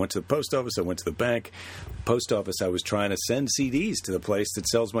today? I went to the post office. I went to the bank. Post office. I was trying to send CDs to the place that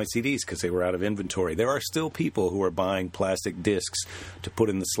sells my CDs because they were out of inventory. There are still people who are buying plastic discs to put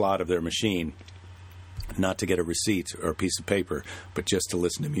in the slot of their machine, not to get a receipt or a piece of paper, but just to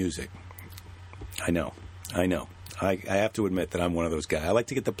listen to music. I know. I have to admit that I'm one of those guys. I like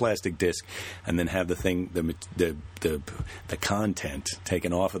to get the plastic disc and then have the thing, the content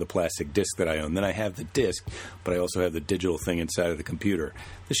taken off of the plastic disc that I own. Then I have the disc, but I also have the digital thing inside of the computer.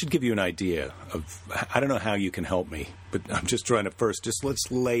 This should give you an idea of, I don't know how you can help me, but I'm just trying to first,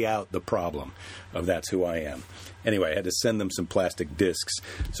 let's lay out the problem of that's who I am. Anyway, I had to send them some plastic discs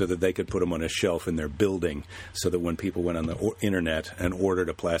so that they could put them on a shelf in their building so that when people went on the internet and ordered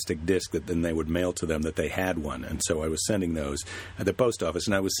a plastic disc, that then they would mail to them that they had one. And so I was sending those at the post office,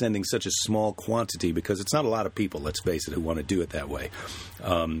 and I was sending such a small quantity because it's not a lot of people, let's face it, who want to do it that way,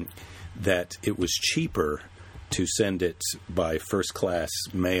 that it was cheaper to send it by first-class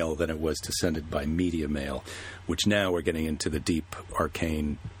mail than it was to send it by media mail, which now we're getting into the deep,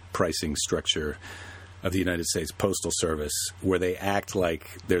 arcane pricing structure of the United States Postal Service, where they act like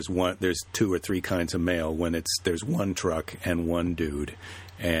there's 2 or 3 kinds of mail when there's one truck and one dude,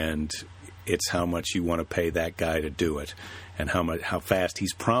 and it's how much you want to pay that guy to do it, and how fast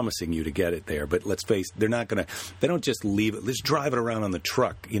he's promising you to get it there. But let's face it, they don't just leave it. Let's drive it around on the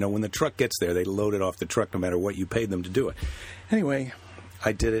truck. You know, when the truck gets there, they load it off the truck no matter what you paid them to do it. Anyway,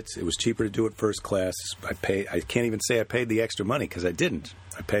 I did it. It was cheaper to do it first class. I can't even say I paid the extra money because I didn't.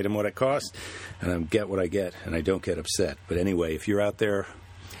 I paid them what it cost, and I get what I get, and I don't get upset. But anyway, if you're out there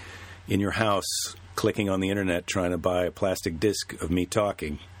in your house clicking on the internet trying to buy a plastic disc of me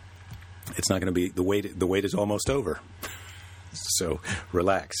talking, it's not going to be the wait is almost over. So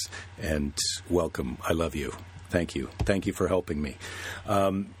relax and welcome. I love you. Thank you for helping me.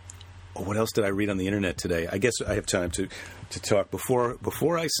 What else did I read on the internet today? I guess I have time to talk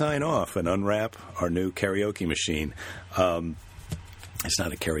before I sign off and unwrap our new karaoke machine. It's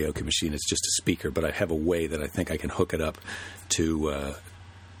not a karaoke machine; it's just a speaker. But I have a way that I think I can hook it up to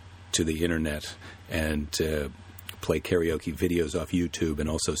the internet and play karaoke videos off YouTube and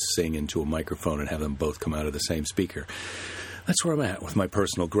also sing into a microphone and have them both come out of the same speaker. That's where I'm at with my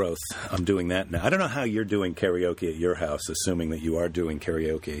personal growth. I'm doing that now. I don't know how you're doing karaoke at your house, assuming that you are doing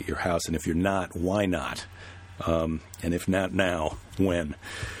karaoke at your house. And if you're not, why not? And if not now, when?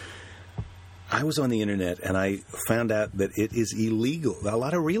 I was on the internet and I found out that it is illegal. A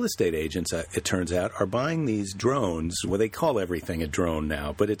lot of real estate agents, it turns out, are buying these drones. Well, they call everything a drone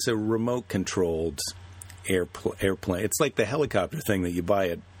now, but it's a remote-controlled airplane. It's like the helicopter thing that you buy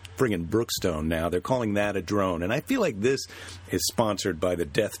at friggin' Brookstone now. They're calling that a drone. And I feel like this is sponsored by the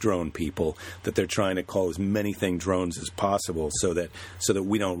death drone people, that they're trying to call as many drones as possible so that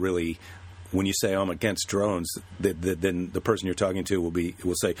we don't really, when you say, I'm against drones, then the person you're talking to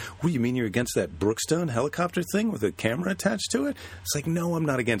will say, well, you mean you're against that Brookstone helicopter thing with a camera attached to it? It's like, no, I'm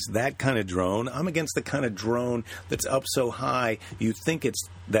not against that kind of drone. I'm against the kind of drone that's up so high you think it's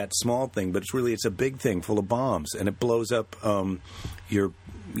that small thing, but it's a big thing full of bombs, and it blows up your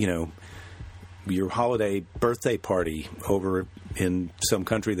holiday birthday party over in some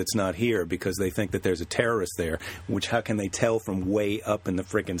country that's not here because they think that there's a terrorist there, which how can they tell from way up in the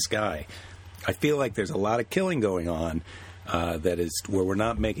frickin' sky? I feel like there's a lot of killing going on that is where we're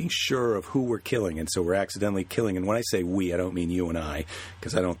not making sure of who we're killing, and so we're accidentally killing. And when I say we, I don't mean you and I,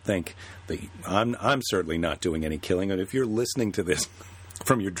 because I don't think that I'm certainly not doing any killing. And if you're listening to this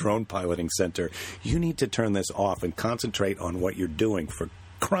from your drone piloting center, you need to turn this off and concentrate on what you're doing. For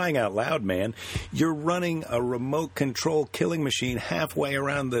crying out loud, man. You're running a remote control killing machine halfway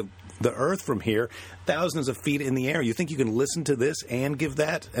around the Earth from here, thousands of feet in the air. You think you can listen to this and give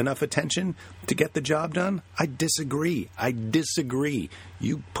that enough attention to get the job done? I disagree.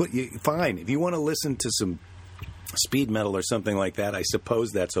 Fine. If you want to listen to some speed metal or something like that, I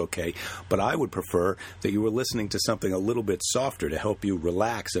suppose that's okay. But I would prefer that you were listening to something a little bit softer to help you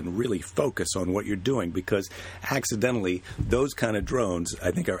relax and really focus on what you're doing, because accidentally, those kind of drones,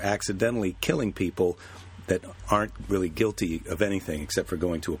 I think, are accidentally killing people that aren't really guilty of anything except for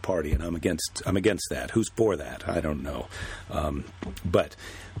going to a party, and I'm against that. Who's for that? I don't know. But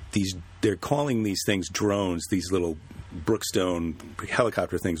they're calling these things drones, these little Brookstone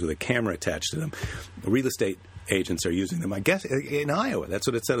helicopter things with a camera attached to them. Real estate agents are using them, I guess, in Iowa. That's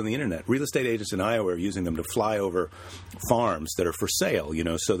what it said on the internet. Real estate agents in Iowa are using them to fly over farms that are for sale,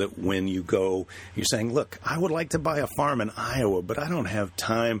 so that when you go, you're saying, look, I would like to buy a farm in Iowa, but I don't have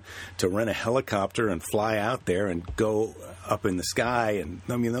time to rent a helicopter and fly out there and go up in the sky. And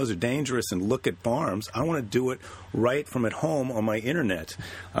I mean, those are dangerous, and look at farms. I want to do it right from at home on my internet.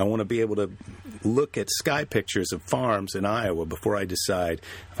 I want to be able to look at sky pictures of farms in Iowa before I decide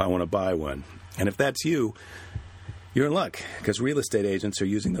if I want to buy one. And if that's you, you're in luck, because real estate agents are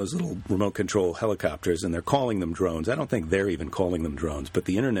using those little remote control helicopters, and they're calling them drones. I don't think they're even calling them drones, but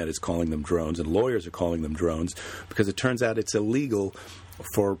the internet is calling them drones, and lawyers are calling them drones, because it turns out it's illegal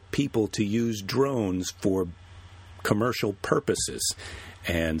for people to use drones for commercial purposes.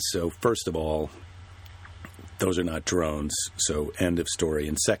 And so, first of all, those are not drones, so end of story.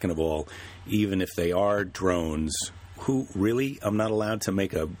 And second of all, even if they are drones, I'm not allowed to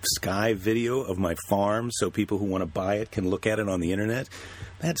make a sky video of my farm so people who want to buy it can look at it on the internet?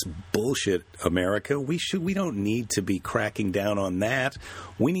 That's bullshit, America. We don't need to be cracking down on that.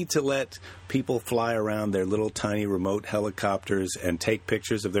 We need to let people fly around their little tiny remote helicopters and take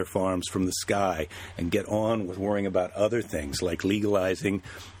pictures of their farms from the sky and get on with worrying about other things like legalizing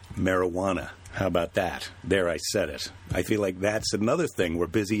marijuana. How about that? There, I said it. I feel like that's another thing. We're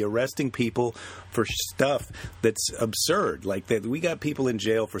busy arresting people for stuff that's absurd. Like that, we got people in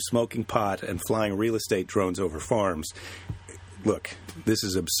jail for smoking pot and flying real estate drones over farms. Look, this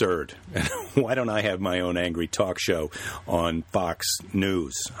is absurd. Why don't I have my own angry talk show on Fox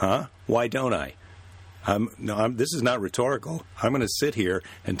News? Huh? Why don't I? This is not rhetorical. I'm going to sit here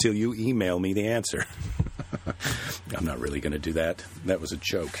until you email me the answer. I'm not really going to do that. That was a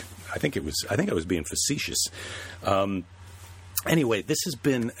joke. I think I was being facetious. Anyway, this has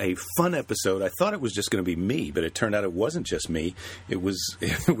been a fun episode. I thought it was just going to be me, but it turned out it wasn't just me. It was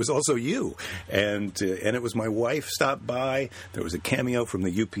also you, and it was my wife stopped by. There was a cameo from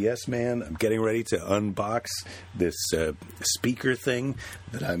the UPS man. I'm getting ready to unbox this speaker thing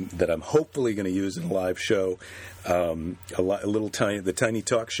that I'm hopefully going to use in a live show. The tiny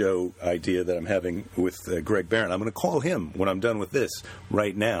talk show idea that I'm having with Greg Barron. I'm going to call him when I'm done with this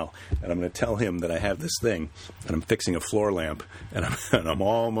right now, and I'm going to tell him that I have this thing, and I'm fixing a floor lamp, and I'm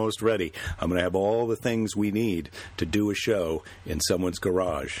almost ready. I'm going to have all the things we need to do a show in someone's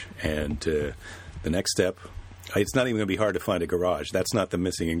garage, and the next step. It's not even going to be hard to find a garage. That's not the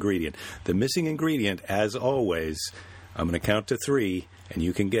missing ingredient. The missing ingredient, as always, I'm going to count to 3, and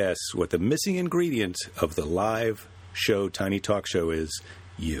you can guess what the missing ingredient of the live show, Tiny Talk Show, is.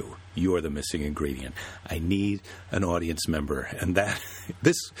 You. You're the missing ingredient. I need an audience member. And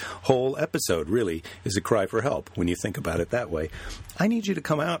this whole episode really is a cry for help when you think about it that way. I need you to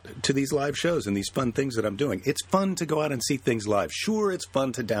come out to these live shows and these fun things that I'm doing. It's fun to go out and see things live. Sure, it's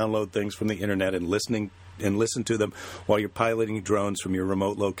fun to download things from the internet and listen to them while you're piloting drones from your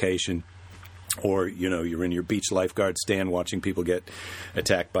remote location. Or, you're in your beach lifeguard stand watching people get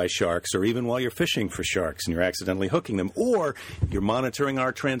attacked by sharks, or even while you're fishing for sharks and you're accidentally hooking them, or you're monitoring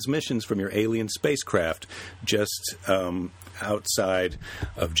our transmissions from your alien spacecraft just outside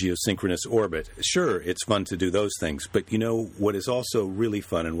of geosynchronous orbit. Sure, it's fun to do those things, but what is also really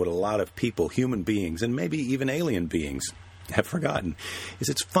fun, and what a lot of people, human beings, and maybe even alien beings, have forgotten, is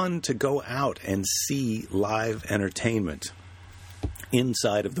it's fun to go out and see live entertainment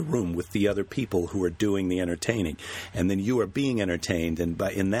inside of the room with the other people who are doing the entertaining. And then you are being entertained, and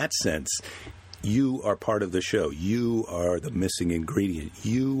in that sense, you are part of the show. You are the missing ingredient.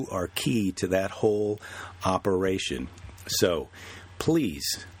 You are key to that whole operation. So,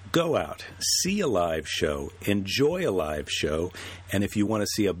 please, go out, see a live show, enjoy a live show, and if you want to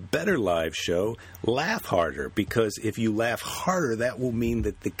see a better live show, laugh harder, because if you laugh harder, that will mean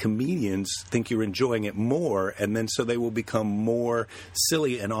that the comedians think you're enjoying it more, and then so they will become more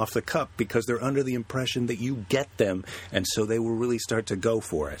silly and off the cuff because they're under the impression that you get them, and so they will really start to go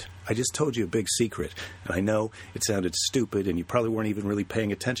for it. I just told you a big secret, and I know it sounded stupid, and you probably weren't even really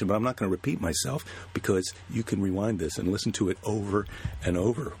paying attention, but I'm not going to repeat myself, because you can rewind this and listen to it over and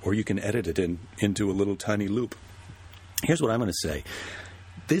over, or you can edit it into a little tiny loop. Here's what I'm going to say.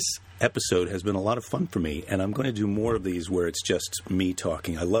 This episode has been a lot of fun for me, and I'm going to do more of these where it's just me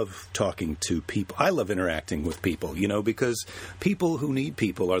talking. I love talking to people. I love interacting with people, because people who need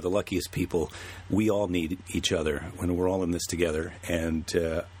people are the luckiest people. We all need each other when we're all in this together, and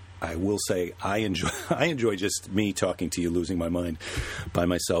I will say I enjoy just me talking to you, losing my mind by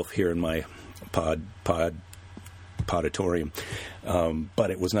myself here in my podatorium.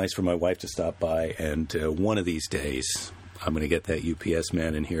 But it was nice for my wife to stop by, and one of these days I'm going to get that UPS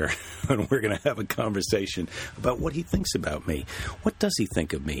man in here, and we're going to have a conversation about what he thinks about me. What does he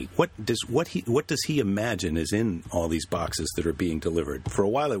think of me? What does he imagine is in all these boxes that are being delivered? For a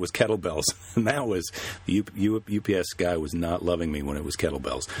while, it was kettlebells, and that was the UPS guy was not loving me when it was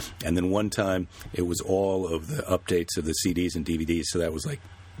kettlebells. And then one time, it was all of the updates of the CDs and DVDs, so that was like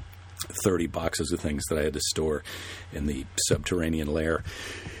 30 boxes of things that I had to store in the subterranean lair.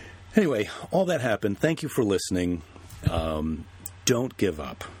 Anyway, all that happened. Thank you for listening. Don't give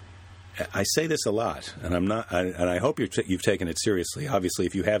up. I say this a lot, and I'm not. And I hope you've taken it seriously. Obviously,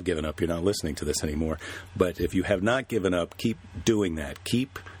 if you have given up, you're not listening to this anymore. But if you have not given up, keep doing that.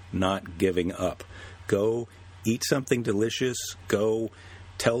 Keep not giving up. Go eat something delicious. Go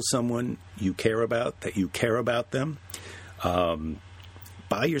tell someone you care about that you care about them.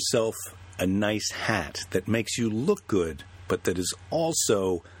 Buy yourself a nice hat that makes you look good, but that is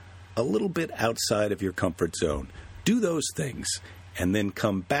also a little bit outside of your comfort zone. Do those things, and then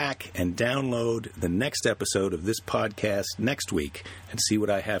come back and download the next episode of this podcast next week and see what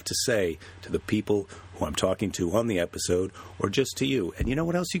I have to say to the people who I'm talking to on the episode, or just to you. And you know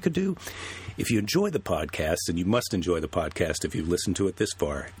what else you could do? If you enjoy the podcast, and you must enjoy the podcast if you've listened to it this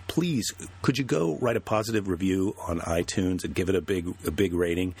far, please, could you go write a positive review on iTunes and give it a big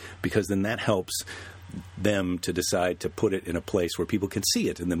rating? Because then that helps them to decide to put it in a place where people can see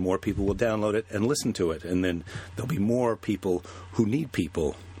it, and then more people will download it and listen to it, and then there'll be more people who need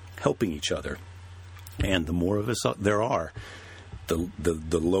people helping each other. And the more of us there are,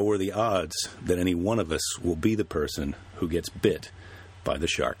 the lower the odds that any one of us will be the person who gets bit by the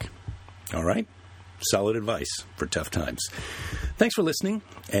shark. All right? Solid advice for tough times. Thanks for listening,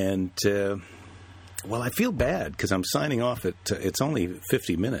 and well, I feel bad because I'm signing off at it's only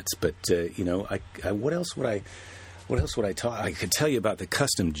 50 minutes, but what else would I talk? I could tell you about the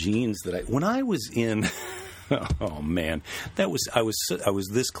custom jeans that when I was in. Oh man, I was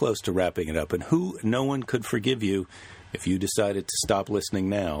this close to wrapping it up, and no one could forgive you if you decided to stop listening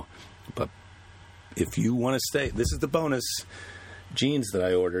now. But if you want to stay, this is the bonus jeans that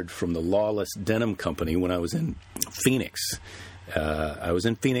I ordered from the Lawless Denim Company when I was in Phoenix. I was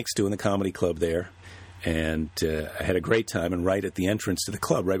in Phoenix doing the comedy club there. And I had a great time, and right at the entrance to the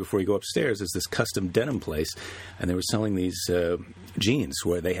club, right before you go upstairs, is this custom denim place, and they were selling these jeans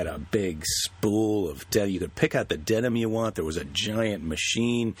where they had a big spool of denim. You could pick out the denim you want. There was a giant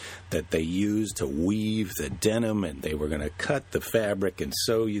machine that they used to weave the denim, and they were going to cut the fabric and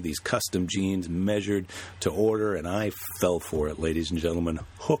sew you these custom jeans measured to order, and I fell for it, ladies and gentlemen.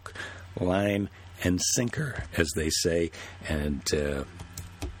 Hook, line, and sinker, as they say, and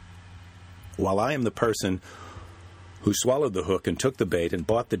while I am the person who swallowed the hook and took the bait and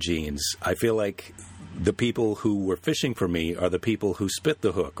bought the jeans, I feel like the people who were fishing for me are the people who spit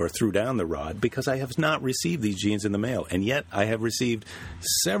the hook or threw down the rod, because I have not received these jeans in the mail. And yet I have received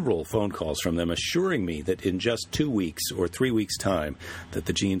several phone calls from them assuring me that in just 2 weeks or 3 weeks' time that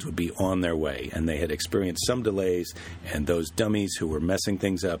the jeans would be on their way. And they had experienced some delays, and those dummies who were messing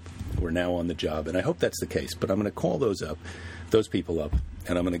things up were now on the job. And I hope that's the case. But I'm going to call those people up,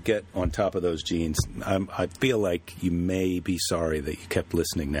 and I'm going to get on top of those jeans. I feel like you may be sorry that you kept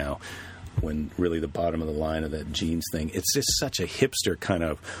listening now, when really the bottom of the line of that jeans thing, it's just such a hipster kind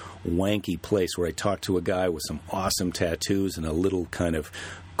of wanky place where I talked to a guy with some awesome tattoos and a little kind of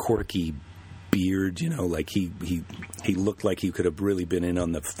quirky beard, like he looked like he could have really been in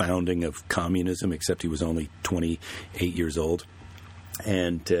on the founding of communism, except he was only 28 years old.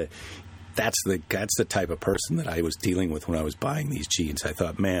 And that's the type of person that I was dealing with when I was buying these jeans. I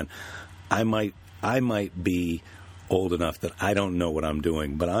thought, man, I might be old enough that I don't know what I'm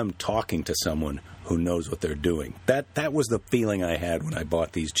doing, but I'm talking to someone who knows what they're doing. That was the feeling I had when I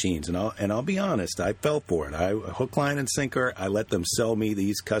bought these jeans, and I'll be honest, I fell for it. Hook, line, and sinker, I let them sell me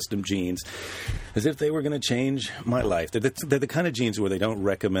these custom jeans as if they were going to change my life. They're the kind of jeans where they don't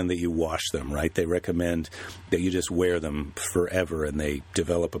recommend that you wash them, right? They recommend that you just wear them forever, and they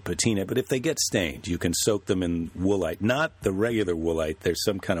develop a patina. But if they get stained, you can soak them in Woolite. Not the regular Woolite. There's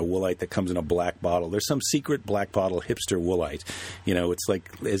some kind of Woolite that comes in a black bottle. There's some secret black bottle hipster Woolite. It's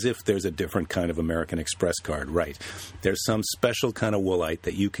like as if there's a different kind of American Express card, right? There's some special kind of Woolite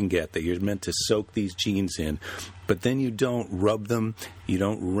that you can get that you're meant to soak these jeans in, but then you don't rub them, you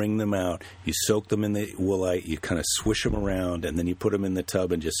don't wring them out, you soak them in the Woolite, you kind of swish them around, and then you put them in the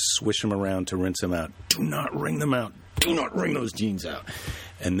tub and just swish them around to rinse them out. Do not wring them out. Do not wring those jeans out.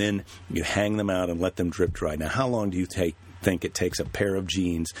 And then you hang them out and let them drip dry. Now, how long do you think it takes a pair of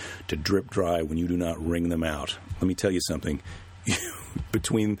jeans to drip dry when you do not wring them out? Let me tell you something.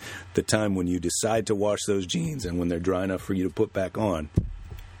 Between the time when you decide to wash those jeans and when they're dry enough for you to put back on,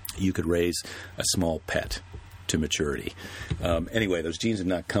 you could raise a small pet to maturity. Anyway, those jeans have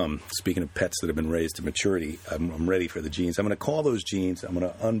not come. Speaking of pets that have been raised to maturity, I'm ready for the jeans. I'm going to call those jeans. I'm going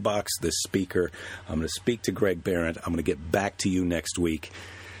to unbox this speaker. I'm going to speak to Greg Behrendt. I'm going to get back to you next week.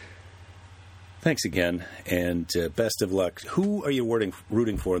 Thanks again, and best of luck. Who are you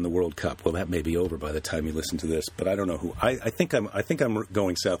rooting for in the World Cup? Well, that may be over by the time you listen to this, but I don't know who. I think I'm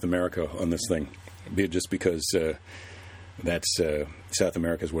going South America on this thing, just because that's South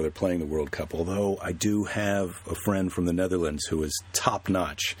America is where they're playing the World Cup. Although I do have a friend from the Netherlands who is top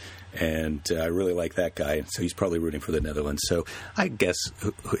notch, and I really like that guy. So he's probably rooting for the Netherlands. So I guess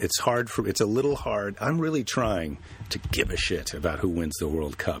it's a little hard. I'm really trying to give a shit about who wins the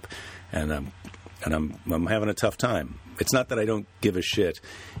World Cup. And I'm having a tough time. It's not that I don't give a shit.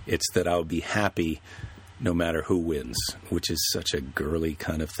 It's that I'll be happy no matter who wins, which is such a girly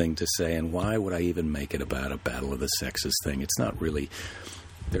kind of thing to say. And why would I even make it about a battle of the sexes thing? It's not really.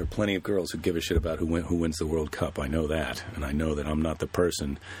 There are plenty of girls who give a shit about who wins the World Cup. I know that. And I know that I'm not the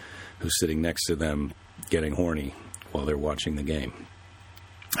person who's sitting next to them getting horny while they're watching the game.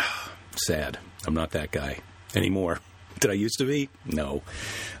 Sad. I'm not that guy anymore. Did I used to be? No,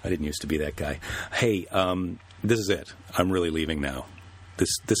 I didn't used to be that guy. Hey, this is it. I'm really leaving now.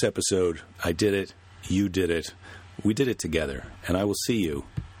 This episode, I did it. You did it. We did it together. And I will see you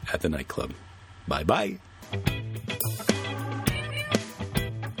at the nightclub. Bye-bye.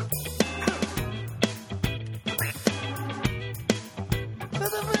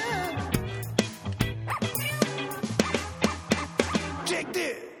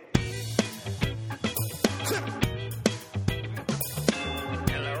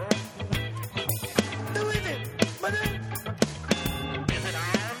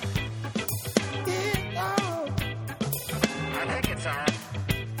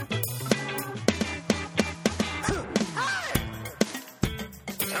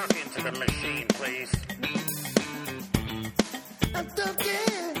 The machine, please. I'm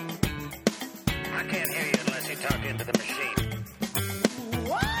talking. I can't hear you unless you talk into the machine.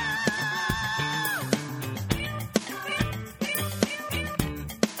 What?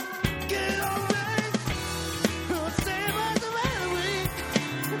 Get alright. Save us the week.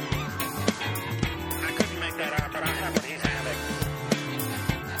 I couldn't make that out, but I have what he's having.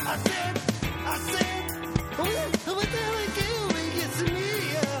 I said, what the hell again when he gets to me?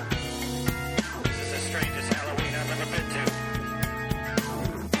 Strangest Halloween I've ever been to.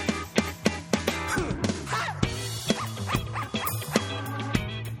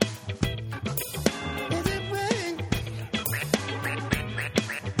 Is it rain?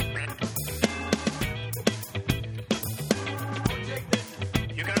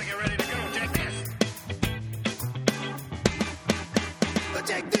 You gotta get ready to go. Check this.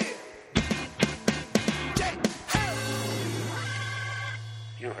 Check this.